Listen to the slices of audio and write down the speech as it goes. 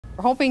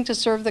hoping to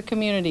serve the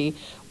community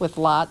with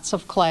lots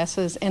of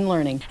classes and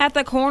learning. At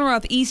the corner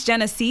of East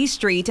Genesee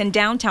Street in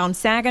downtown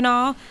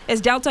Saginaw is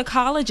Delta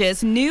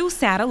College's new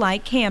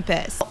satellite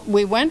campus.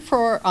 We went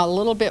for a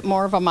little bit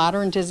more of a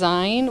modern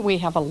design. We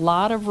have a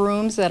lot of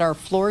rooms that are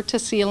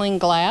floor-to-ceiling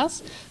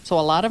glass, so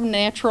a lot of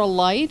natural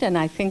light, and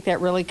I think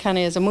that really kind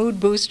of is a mood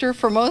booster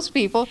for most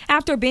people.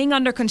 After being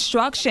under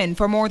construction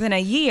for more than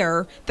a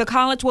year, the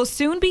college will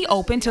soon be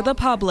open to the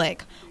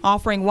public,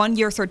 offering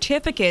one-year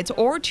certificates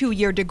or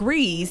two-year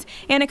degrees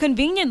and a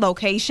convenient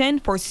location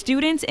for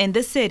students in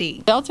the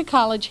city. Delta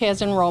College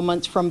has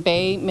enrollments from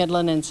Bay,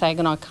 Midland, and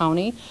Saginaw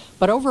County,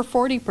 but over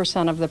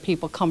 40% of the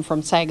people come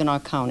from Saginaw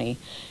County.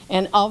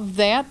 And of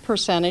that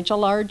percentage, a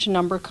large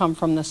number come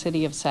from the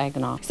city of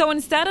Saginaw. So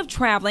instead of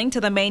traveling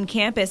to the main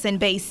campus in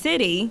Bay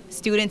City,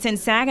 students in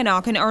Saginaw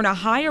can earn a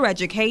higher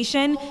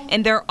education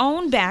in their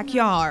own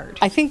backyard.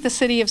 I think the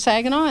city of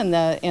Saginaw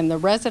and the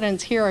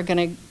residents here are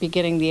going to be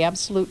getting the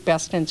absolute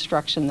best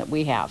instruction that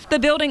we have. The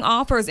building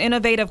offers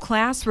innovative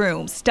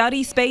classrooms,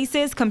 study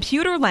spaces,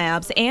 computer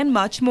labs, and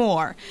much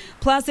more.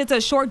 Plus, it's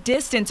a short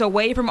distance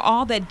away from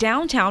all that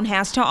downtown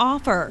has to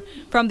offer,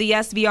 from the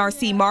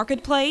SVRC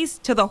Marketplace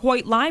to the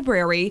Hoyt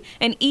Library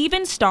and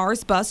even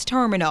Stars Bus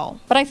Terminal.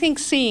 But I think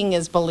seeing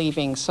is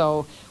believing,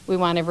 so we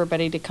want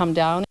everybody to come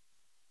down.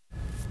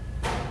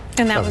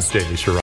 And that was